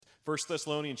1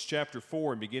 Thessalonians chapter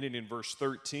 4, and beginning in verse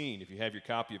 13, if you have your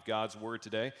copy of God's Word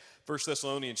today. 1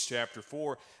 Thessalonians chapter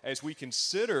 4, as we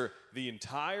consider the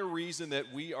entire reason that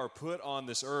we are put on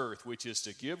this earth, which is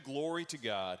to give glory to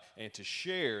God and to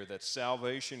share that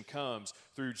salvation comes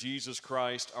through Jesus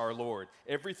Christ our Lord.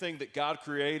 Everything that God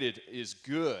created is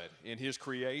good in His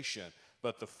creation.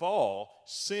 But the fall,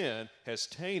 sin, has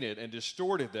tainted and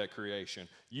distorted that creation.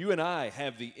 You and I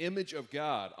have the image of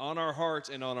God on our hearts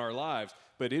and on our lives,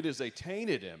 but it is a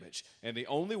tainted image. And the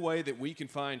only way that we can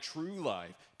find true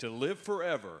life, to live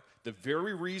forever, the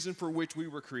very reason for which we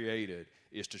were created,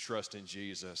 is to trust in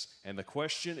Jesus. And the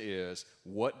question is,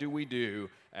 what do we do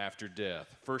after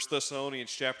death? 1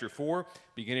 Thessalonians chapter 4,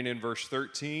 beginning in verse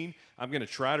 13. I'm going to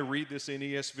try to read this in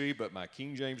ESV, but my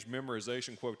King James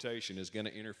memorization quotation is going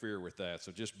to interfere with that,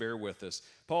 so just bear with us.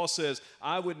 Paul says,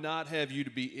 I would not have you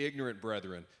to be ignorant,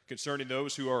 brethren, concerning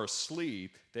those who are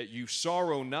asleep, that you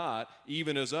sorrow not,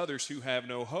 even as others who have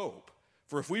no hope.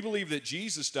 For if we believe that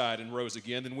Jesus died and rose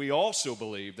again, then we also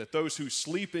believe that those who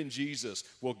sleep in Jesus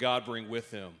will God bring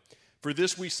with him. For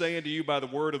this we say unto you by the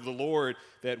word of the Lord,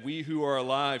 that we who are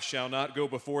alive shall not go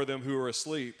before them who are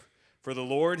asleep. For the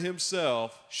Lord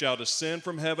himself shall descend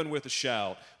from heaven with a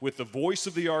shout, with the voice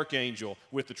of the archangel,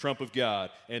 with the trump of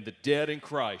God, and the dead in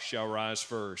Christ shall rise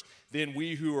first. Then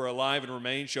we who are alive and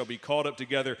remain shall be caught up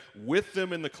together with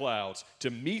them in the clouds to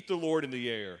meet the Lord in the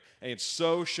air, and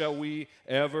so shall we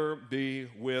ever be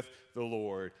with the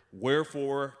Lord.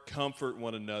 Wherefore, comfort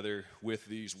one another with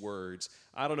these words.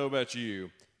 I don't know about you,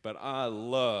 but I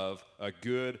love a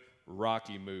good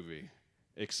Rocky movie.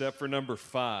 Except for number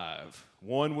 5.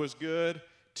 1 was good,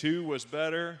 2 was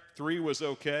better, 3 was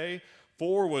okay,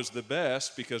 4 was the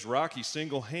best because Rocky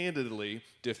single-handedly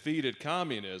defeated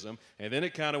communism, and then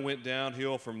it kind of went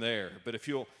downhill from there. But if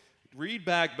you'll read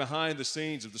back behind the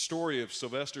scenes of the story of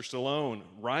Sylvester Stallone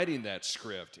writing that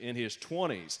script in his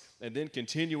 20s and then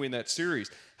continuing that series,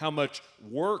 how much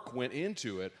work went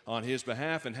into it on his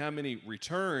behalf and how many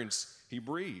returns he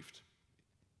breathed.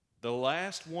 The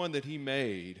last one that he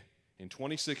made in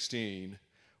 2016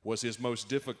 was his most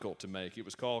difficult to make. It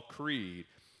was called Creed.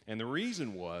 And the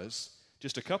reason was,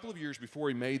 just a couple of years before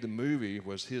he made the movie,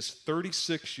 was his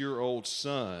 36-year-old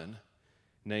son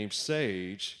named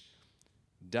Sage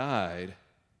died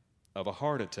of a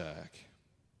heart attack.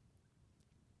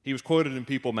 He was quoted in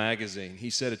People magazine. He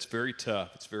said, it's very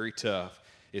tough. It's very tough.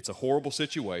 It's a horrible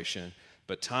situation,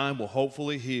 but time will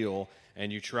hopefully heal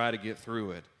and you try to get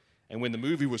through it. And when the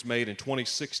movie was made in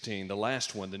 2016, the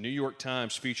last one, the New York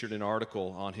Times featured an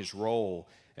article on his role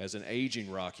as an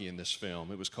aging Rocky in this film.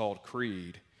 It was called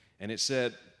Creed. And it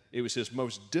said it was his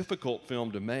most difficult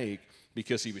film to make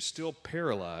because he was still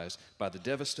paralyzed by the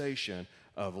devastation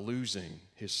of losing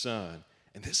his son.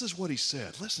 And this is what he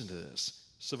said. Listen to this.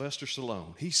 Sylvester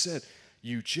Stallone. He said,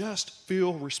 you just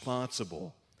feel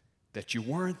responsible that you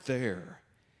weren't there.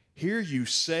 Here you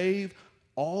save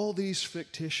all these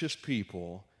fictitious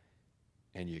people,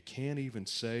 and you can't even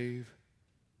save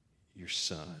your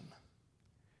son.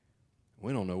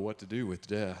 We don't know what to do with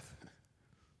death.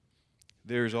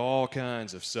 There's all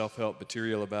kinds of self-help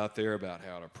material about there about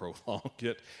how to prolong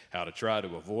it, how to try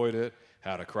to avoid it,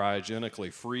 how to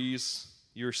cryogenically freeze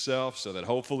yourself so that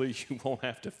hopefully you won't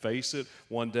have to face it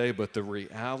one day. But the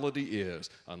reality is,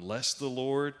 unless the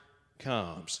Lord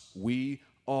comes, we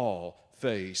all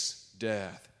face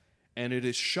death. And it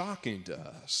is shocking to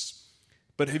us.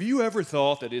 But have you ever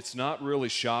thought that it's not really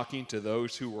shocking to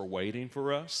those who are waiting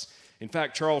for us? In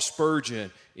fact, Charles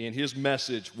Spurgeon, in his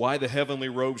message, Why the Heavenly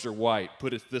Robes Are White,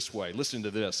 put it this way. Listen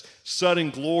to this.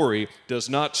 Sudden glory does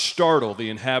not startle the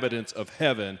inhabitants of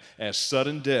heaven as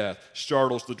sudden death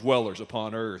startles the dwellers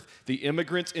upon earth. The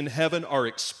immigrants in heaven are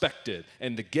expected,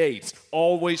 and the gates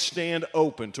always stand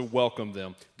open to welcome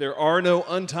them. There are no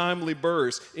untimely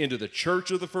births into the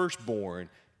church of the firstborn.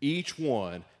 Each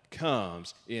one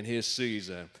comes in his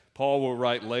season. Paul will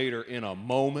write later, in a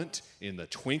moment, in the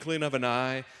twinkling of an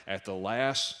eye, at the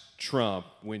last trump,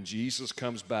 when Jesus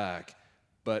comes back.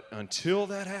 But until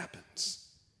that happens,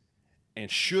 and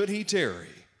should he tarry,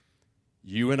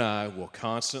 you and I will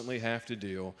constantly have to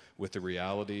deal with the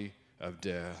reality of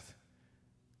death.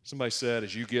 Somebody said,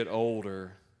 as you get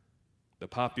older, the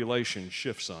population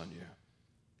shifts on you.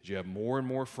 As you have more and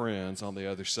more friends on the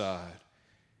other side.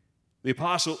 The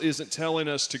apostle isn't telling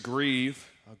us to grieve.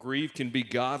 Grief can be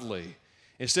godly.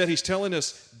 Instead, he's telling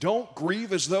us, don't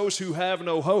grieve as those who have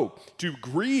no hope, to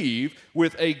grieve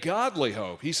with a godly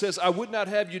hope. He says, I would not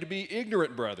have you to be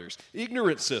ignorant brothers,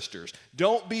 ignorant sisters.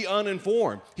 Don't be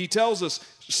uninformed. He tells us,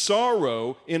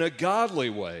 sorrow in a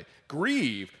godly way.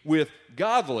 Grieve with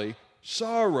godly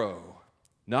sorrow,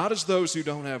 not as those who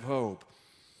don't have hope.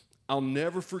 I'll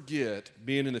never forget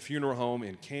being in the funeral home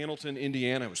in Cannleton,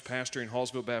 Indiana. I was pastoring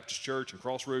Hallsville Baptist Church and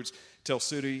Crossroads, Tell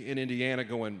City in Indiana,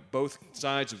 going both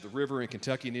sides of the river in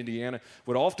Kentucky and Indiana.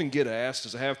 Would often get asked,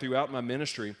 as I have throughout my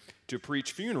ministry, to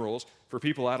preach funerals for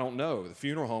people I don't know. The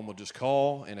funeral home will just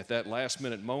call, and at that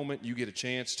last-minute moment, you get a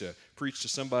chance to preach to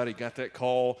somebody. Got that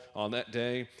call on that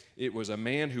day. It was a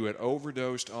man who had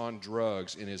overdosed on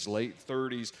drugs in his late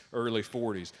 30s, early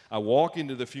 40s. I walk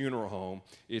into the funeral home.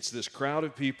 It's this crowd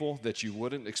of people that you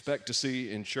wouldn't expect to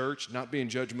see in church, not being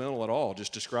judgmental at all,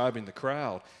 just describing the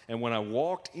crowd. And when I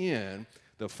walked in,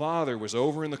 the father was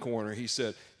over in the corner. He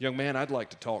said, "Young man, I'd like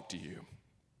to talk to you."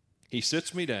 He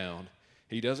sits me down.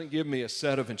 He doesn't give me a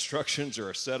set of instructions or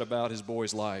a set about his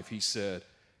boy's life. He said,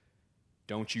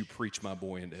 "Don't you preach my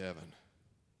boy into heaven."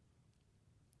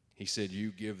 He said,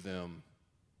 "You give them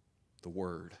the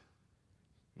word."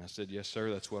 And I said, "Yes, sir,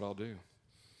 that's what I'll do."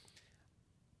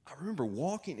 I remember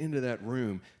walking into that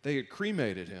room. They had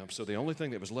cremated him, so the only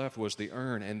thing that was left was the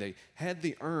urn, and they had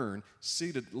the urn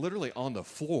seated literally on the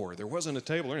floor. There wasn't a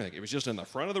table or anything. It was just in the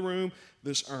front of the room,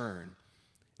 this urn.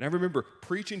 And I remember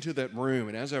preaching to that room,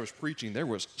 and as I was preaching, there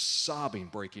was sobbing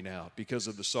breaking out because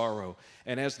of the sorrow.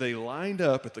 And as they lined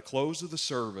up at the close of the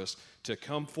service to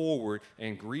come forward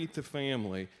and greet the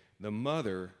family, the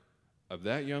mother of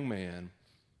that young man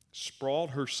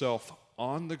sprawled herself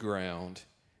on the ground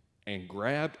and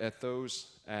grabbed at those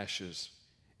ashes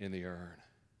in the urn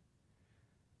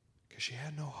because she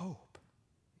had no hope.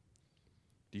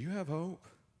 Do you have hope?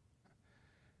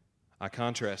 I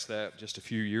contrast that just a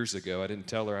few years ago. I didn't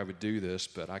tell her I would do this,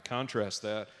 but I contrast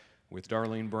that with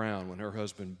Darlene Brown when her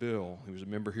husband Bill, who was a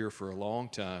member here for a long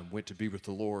time, went to be with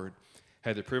the Lord,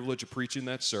 had the privilege of preaching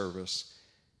that service.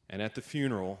 And at the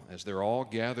funeral, as they're all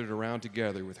gathered around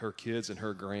together with her kids and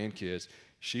her grandkids,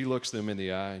 she looks them in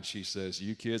the eye and she says,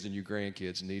 "You kids and you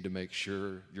grandkids need to make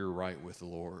sure you're right with the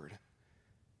Lord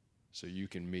so you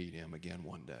can meet him again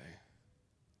one day."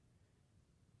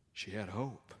 She had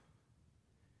hope.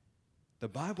 The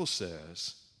Bible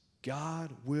says God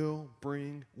will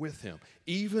bring with him.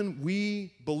 Even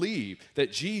we believe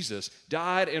that Jesus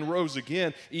died and rose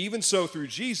again. Even so, through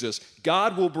Jesus,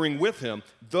 God will bring with him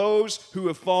those who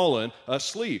have fallen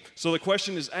asleep. So the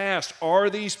question is asked, are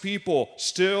these people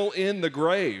still in the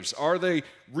graves? Are they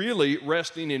really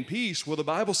resting in peace? Well, the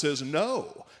Bible says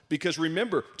no. Because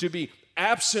remember, to be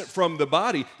absent from the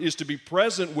body is to be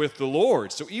present with the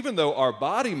Lord. So even though our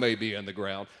body may be in the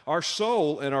ground, our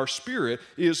soul and our spirit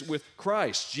is with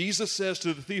Christ. Jesus says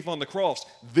to the thief on the cross,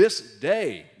 "This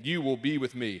day you will be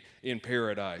with me in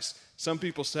paradise." Some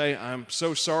people say, "I'm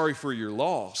so sorry for your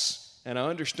loss," and I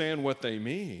understand what they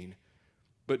mean,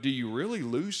 but do you really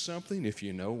lose something if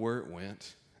you know where it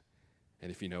went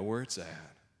and if you know where it's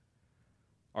at?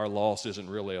 Our loss isn't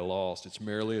really a loss. It's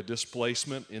merely a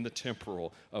displacement in the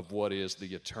temporal of what is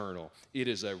the eternal. It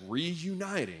is a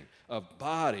reuniting of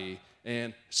body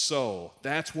and soul.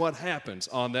 That's what happens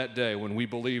on that day when we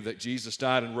believe that Jesus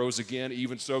died and rose again.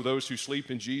 Even so, those who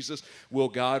sleep in Jesus will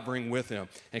God bring with him.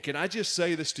 And can I just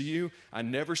say this to you? I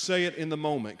never say it in the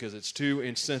moment because it's too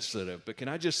insensitive. But can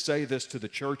I just say this to the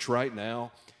church right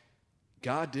now?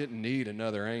 God didn't need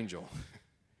another angel.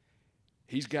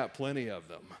 He's got plenty of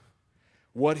them.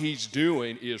 What he's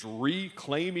doing is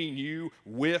reclaiming you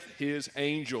with his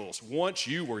angels. Once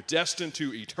you were destined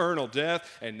to eternal death,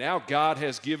 and now God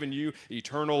has given you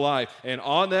eternal life. And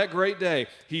on that great day,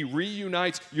 he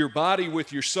reunites your body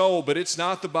with your soul, but it's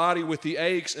not the body with the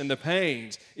aches and the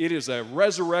pains. It is a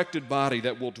resurrected body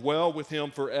that will dwell with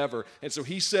him forever. And so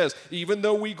he says, even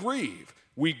though we grieve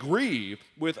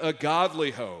with a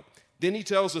godly hope. Then he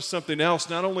tells us something else.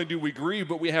 Not only do we grieve,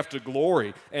 but we have to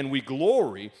glory. And we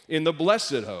glory in the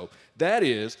blessed hope. That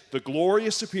is the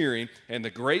glorious appearing and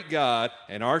the great God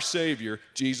and our Savior,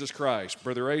 Jesus Christ.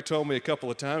 Brother Ray told me a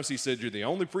couple of times, he said, "You're the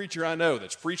only preacher I know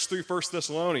that's preached through 1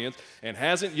 Thessalonians and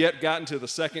hasn't yet gotten to the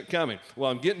second coming."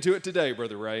 Well, I'm getting to it today,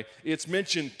 Brother Ray. It's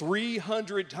mentioned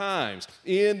 300 times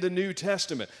in the New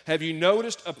Testament. Have you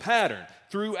noticed a pattern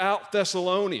throughout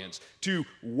Thessalonians to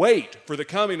wait for the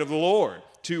coming of the Lord?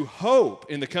 To hope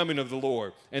in the coming of the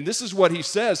Lord. And this is what he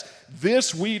says,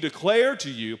 "This we declare to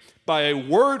you by a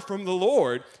word from the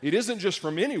Lord." It isn't just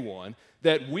from anyone,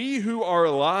 that we who are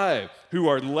alive, who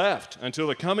are left until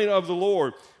the coming of the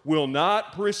Lord, will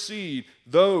not precede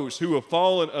those who have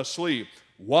fallen asleep.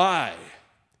 Why?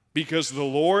 Because the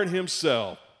Lord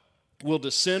himself will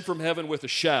descend from heaven with a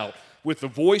shout, with the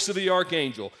voice of the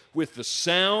archangel, with the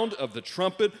sound of the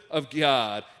trumpet of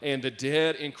God, and the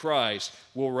dead in Christ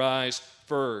will rise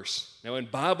verse. Now, in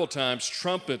Bible times,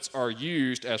 trumpets are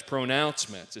used as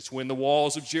pronouncements. It's when the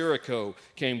walls of Jericho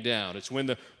came down. It's when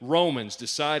the Romans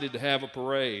decided to have a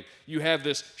parade. You have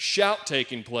this shout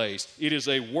taking place. It is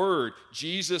a word.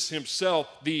 Jesus himself,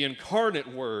 the incarnate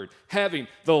word, having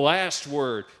the last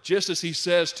word. Just as he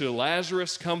says to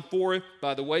Lazarus, come forth.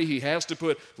 By the way, he has to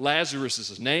put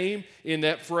Lazarus' name in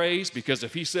that phrase, because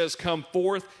if he says come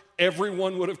forth,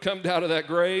 everyone would have come out of that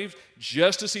grave.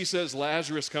 Just as he says,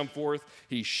 Lazarus, come forth,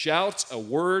 he shouts a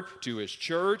word to his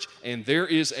church, and there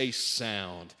is a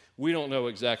sound. We don't know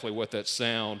exactly what that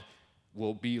sound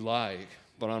will be like,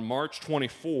 but on March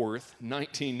 24th,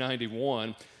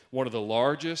 1991, one of the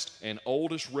largest and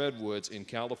oldest redwoods in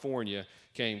California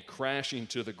came crashing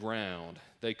to the ground.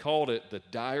 They called it the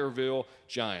Dyerville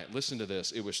Giant. Listen to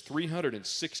this. It was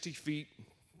 360 feet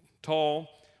tall,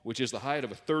 which is the height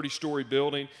of a 30-story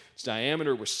building. Its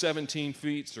diameter was 17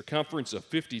 feet, circumference of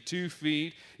 52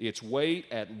 feet, its weight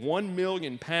at 1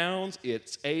 million pounds,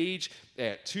 its age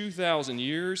at 2,000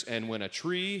 years, and when a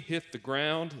tree hit the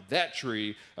ground, that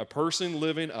tree, a person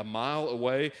living a mile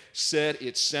away, said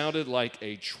it sounded like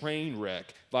a train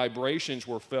wreck. Vibrations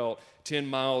were felt 10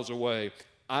 miles away.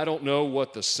 I don't know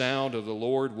what the sound of the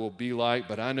Lord will be like,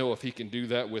 but I know if he can do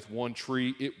that with one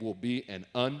tree, it will be an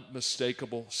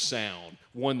unmistakable sound,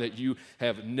 one that you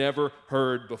have never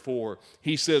heard before.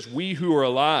 He says, we who are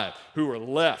alive, who are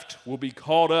left, will be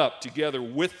caught up together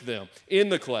with them in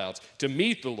the clouds to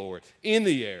meet the Lord in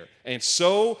the air. And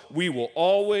so we will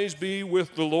always be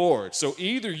with the Lord. So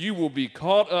either you will be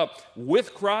caught up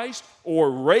with Christ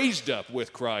or raised up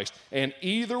with Christ, and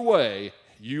either way,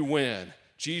 you win.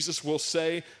 Jesus will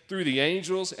say through the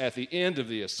angels at the end of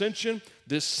the ascension,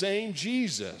 this same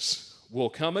Jesus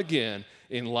will come again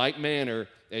in like manner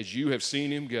as you have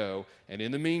seen him go. And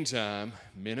in the meantime,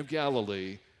 men of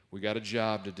Galilee, we got a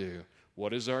job to do.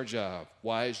 What is our job?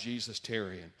 Why is Jesus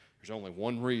tarrying? There's only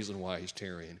one reason why he's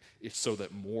tarrying. It's so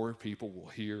that more people will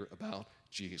hear about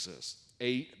Jesus.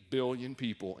 8 billion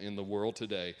people in the world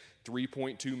today,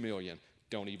 3.2 million,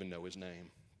 don't even know his name.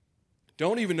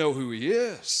 Don't even know who he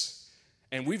is.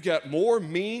 And we've got more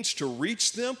means to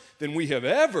reach them than we have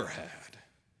ever had.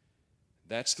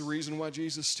 That's the reason why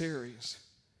Jesus tarries.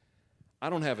 I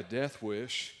don't have a death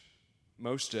wish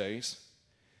most days,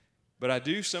 but I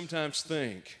do sometimes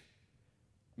think,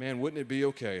 man, wouldn't it be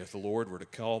okay if the Lord were to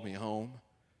call me home?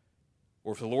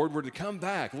 Or if the Lord were to come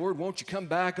back, Lord, won't you come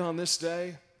back on this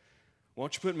day?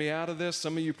 Won't you put me out of this?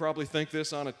 Some of you probably think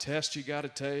this on a test you got to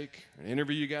take, an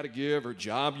interview you got to give, or a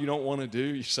job you don't want to do.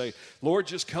 You say, Lord,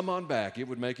 just come on back. It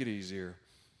would make it easier.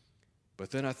 But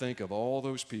then I think of all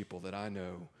those people that I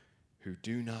know who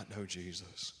do not know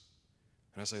Jesus.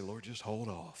 And I say, Lord, just hold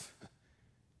off.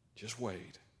 Just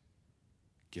wait.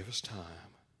 Give us time.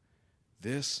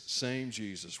 This same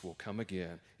Jesus will come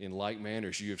again in like manner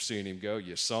as you have seen him go.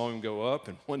 You saw him go up,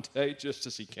 and one day, just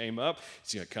as he came up,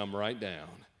 he's going to come right down.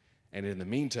 And in the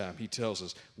meantime, he tells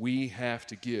us we have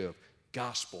to give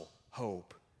gospel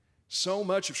hope. So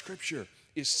much of Scripture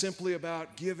is simply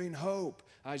about giving hope.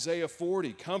 Isaiah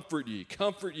 40, comfort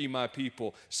ye, my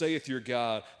people, saith your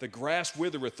God. The grass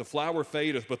withereth, the flower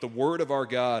fadeth, but the word of our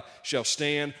God shall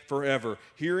stand forever.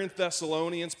 Here in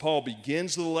Thessalonians, Paul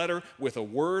begins the letter with a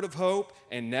word of hope,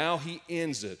 and now he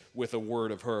ends it with a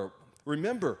word of hope.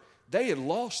 Remember, they had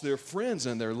lost their friends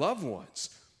and their loved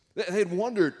ones. They had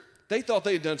wondered. They thought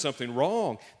they had done something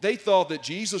wrong. They thought that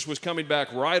Jesus was coming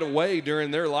back right away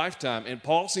during their lifetime. And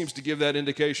Paul seems to give that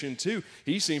indication too.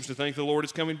 He seems to think the Lord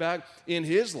is coming back in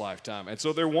his lifetime. And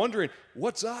so they're wondering,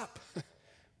 what's up?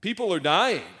 People are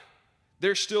dying.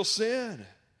 There's still sin.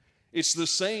 It's the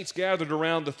saints gathered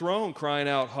around the throne crying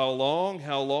out, how long,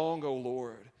 O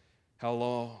Lord? How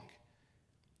long?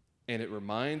 And it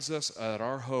reminds us that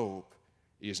our hope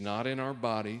is not in our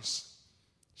bodies.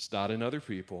 It's not in other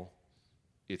people.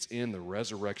 It's in the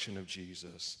resurrection of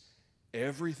Jesus.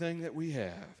 Everything that we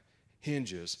have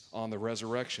hinges on the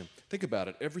resurrection. Think about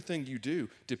it. Everything you do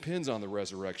depends on the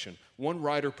resurrection. One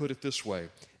writer put it this way: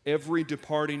 every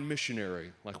departing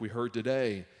missionary, like we heard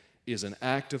today, is an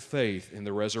act of faith in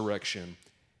the resurrection.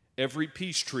 Every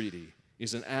peace treaty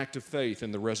is an act of faith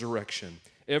in the resurrection.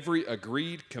 Every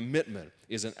agreed commitment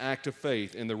is an act of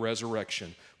faith in the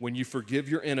resurrection. When you forgive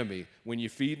your enemy, when you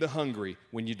feed the hungry,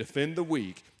 when you defend the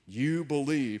weak, you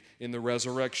believe in the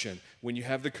resurrection. When you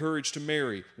have the courage to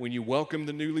marry, when you welcome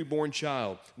the newly born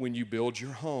child, when you build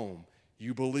your home,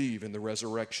 you believe in the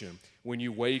resurrection. When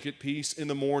you wake at peace in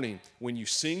the morning, when you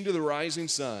sing to the rising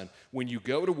sun, when you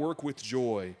go to work with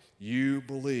joy, you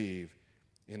believe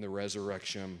in the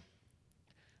resurrection.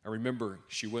 I remember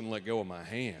she wouldn't let go of my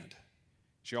hand.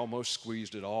 She almost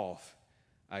squeezed it off.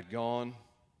 I'd gone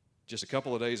just a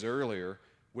couple of days earlier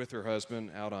with her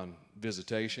husband out on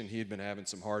visitation. He had been having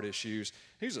some heart issues.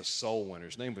 He was a soul winner.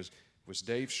 His name was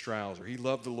Dave Strouser. He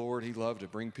loved the Lord. He loved to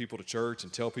bring people to church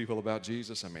and tell people about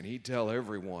Jesus. I mean, he'd tell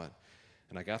everyone.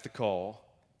 And I got the call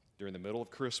during the middle of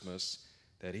Christmas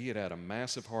that he had had a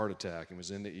massive heart attack and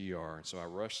was in the ER. And so I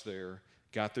rushed there,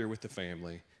 got there with the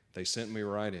family. They sent me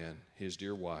right in, his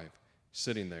dear wife,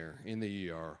 sitting there in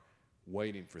the ER,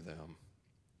 waiting for them,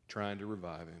 trying to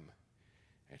revive him.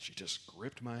 And she just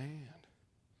gripped my hand.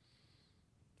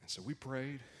 And so we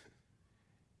prayed.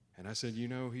 And I said,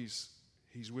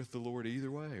 he's with the Lord either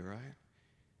way, right?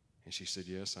 And she said,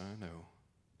 yes, I know.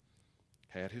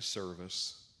 Had his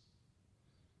service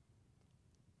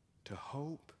to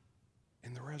hope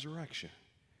in the resurrection.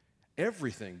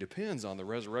 Everything depends on the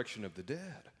resurrection of the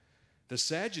dead. The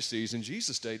Sadducees in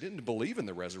Jesus' day didn't believe in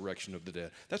the resurrection of the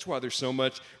dead. That's why there's so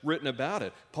much written about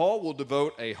it. Paul will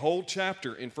devote a whole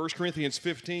chapter in 1 Corinthians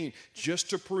 15 just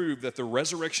to prove that the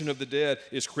resurrection of the dead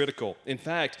is critical. In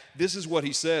fact, this is what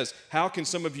he says. How can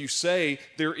some of you say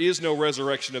there is no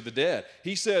resurrection of the dead?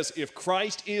 He says, if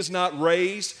Christ is not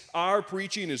raised, our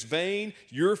preaching is vain,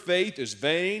 your faith is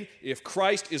vain. If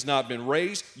Christ has not been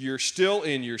raised, you're still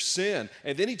in your sin.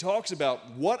 And then he talks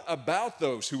about what about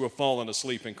those who have fallen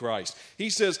asleep in Christ?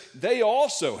 He says, they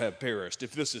also have perished,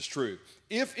 if this is true.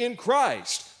 If in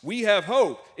Christ we have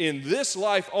hope in this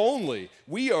life only,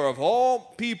 we are of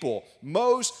all people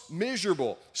most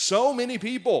miserable. So many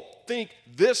people think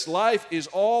this life is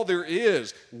all there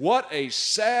is. What a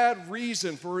sad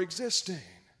reason for existing.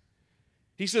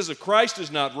 He says, if Christ is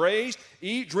not raised,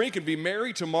 eat, drink, and be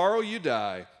merry, tomorrow you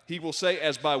die. He will say,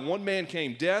 as by one man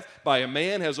came death, by a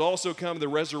man has also come the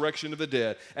resurrection of the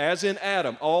dead. As in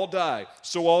Adam all die,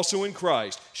 so also in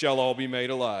Christ shall all be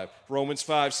made alive. Romans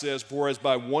 5 says, for as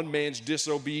by one man's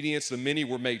disobedience the many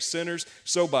were made sinners,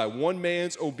 so by one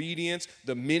man's obedience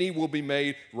the many will be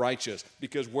made righteous.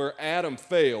 Because where Adam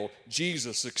failed,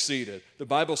 Jesus succeeded. The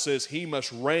Bible says he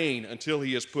must reign until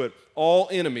he has put all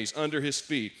enemies under his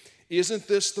feet. Isn't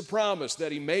this the promise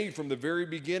that he made from the very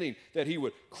beginning, that he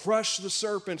would crush the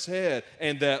serpent's head,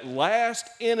 and that last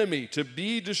enemy to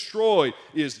be destroyed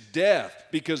is death,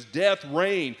 because death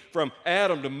reigned from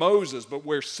Adam to Moses, but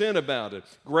where sin abounded,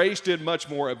 grace did much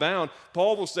more abound.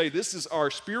 Paul will say this is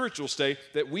our spiritual state,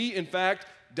 that we in fact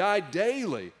die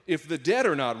daily if the dead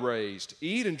are not raised.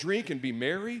 Eat and drink and be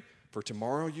merry, for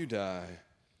tomorrow you die.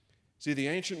 See, the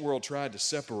ancient world tried to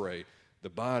separate the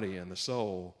body and the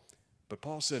soul. But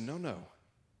Paul said, no,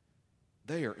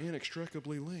 they are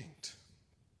inextricably linked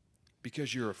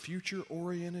because you're a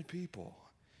future-oriented people.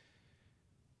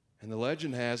 And the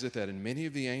legend has it that in many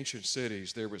of the ancient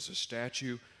cities, there was a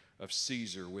statue of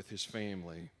Caesar with his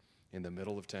family in the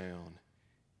middle of town.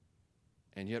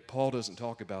 And yet Paul doesn't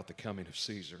talk about the coming of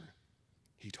Caesar.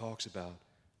 He talks about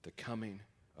the coming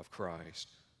of Christ.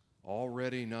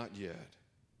 Already, not yet.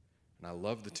 And I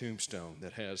love the tombstone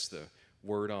that has the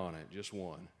word on it, just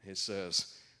one. It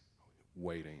says,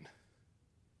 waiting.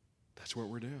 That's what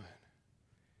we're doing.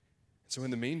 So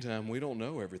in the meantime, we don't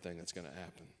know everything that's going to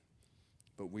happen.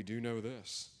 But we do know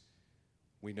this.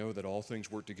 We know that all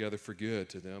things work together for good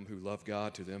to them who love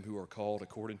God, to them who are called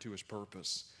according to his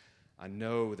purpose. I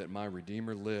know that my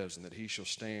Redeemer lives and that he shall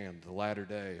stand the latter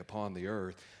day upon the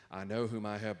earth. I know whom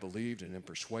I have believed and am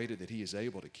persuaded that he is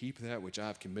able to keep that which I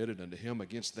have committed unto him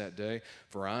against that day.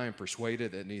 For I am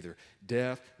persuaded that neither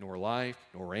death, nor life,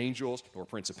 nor angels, nor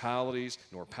principalities,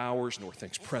 nor powers, nor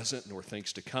things present, nor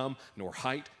things to come, nor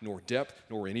height, nor depth,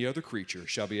 nor any other creature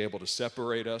shall be able to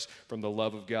separate us from the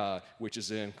love of God, which is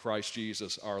in Christ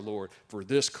Jesus our Lord. For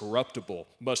this corruptible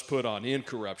must put on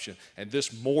incorruption, and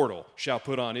this mortal shall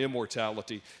put on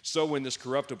immortality. So when this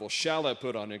corruptible shall have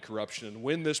put on incorruption, and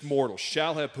when this mortal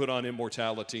shall have put on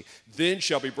immortality, then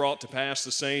shall be brought to pass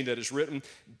the saying that is written,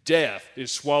 death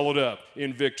is swallowed up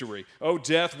in victory. O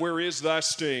death, where is thy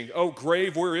sting? O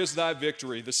grave, where is thy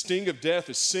victory? The sting of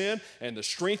death is sin, and the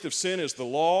strength of sin is the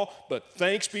law, but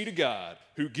thanks be to God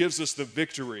who gives us the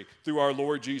victory through our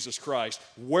Lord Jesus Christ.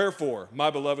 Wherefore,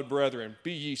 my beloved brethren,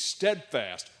 be ye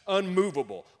steadfast,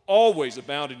 unmovable, always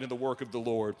abounding in the work of the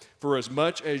Lord, for as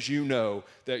much as you know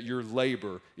that your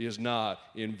labor is not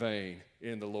in vain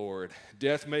in the Lord.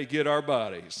 Death may get our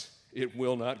bodies, it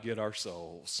will not get our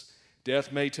souls.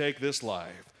 Death may take this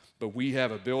life, but we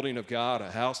have a building of God,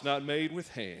 a house not made with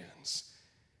hands.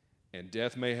 And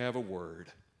death may have a word,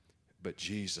 but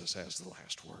Jesus has the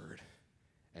last word.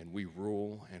 And we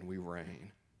rule and we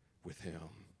reign with him.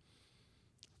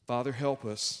 Father, help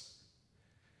us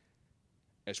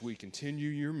as we continue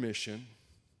your mission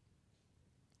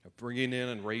of bringing in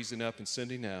and raising up and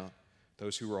sending out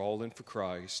those who are all in for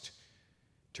Christ,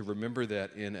 to remember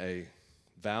that in a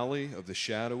valley of the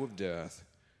shadow of death,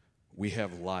 we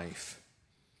have life.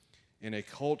 In a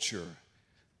culture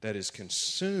that is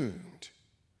consumed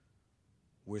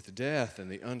with death and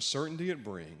the uncertainty it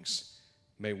brings,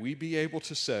 may we be able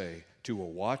to say to a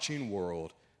watching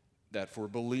world that for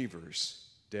believers,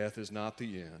 death is not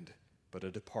the end, but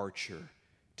a departure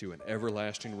to an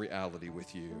everlasting reality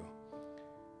with you.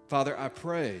 Father, I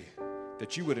pray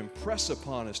that you would impress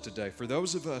upon us today, for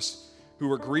those of us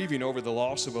who are grieving over the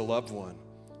loss of a loved one,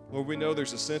 Lord, we know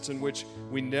there's a sense in which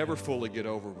we never fully get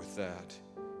over with that.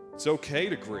 It's okay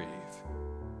to grieve.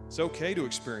 It's okay to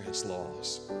experience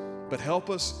loss. But help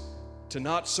us to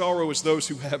not sorrow as those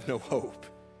who have no hope.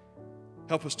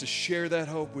 Help us to share that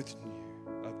hope with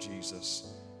you of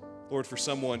Jesus. Lord, for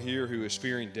someone here who is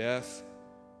fearing death,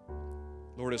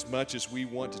 Lord, as much as we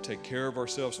want to take care of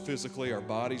ourselves physically, our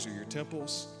bodies are your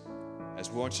temples,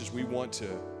 as much as we want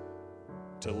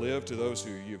to live to those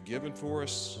who you have given for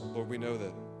us, Lord, we know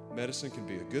that medicine can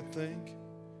be a good thing.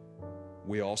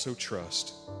 We also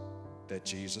trust that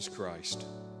Jesus Christ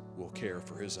will care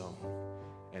for his own,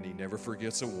 and he never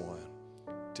forgets a one.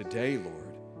 Today,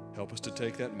 Lord, help us to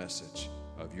take that message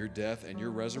of your death and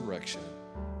your resurrection,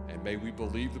 and may we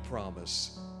believe the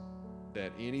promise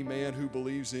that any man who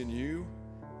believes in you,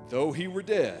 though he were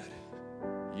dead,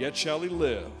 yet shall he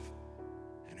live,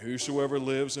 and whosoever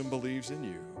lives and believes in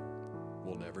you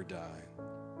will never die.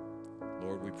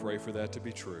 Lord, we pray for that to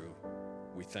be true.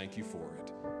 We thank you for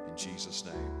it. In Jesus'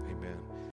 name, amen.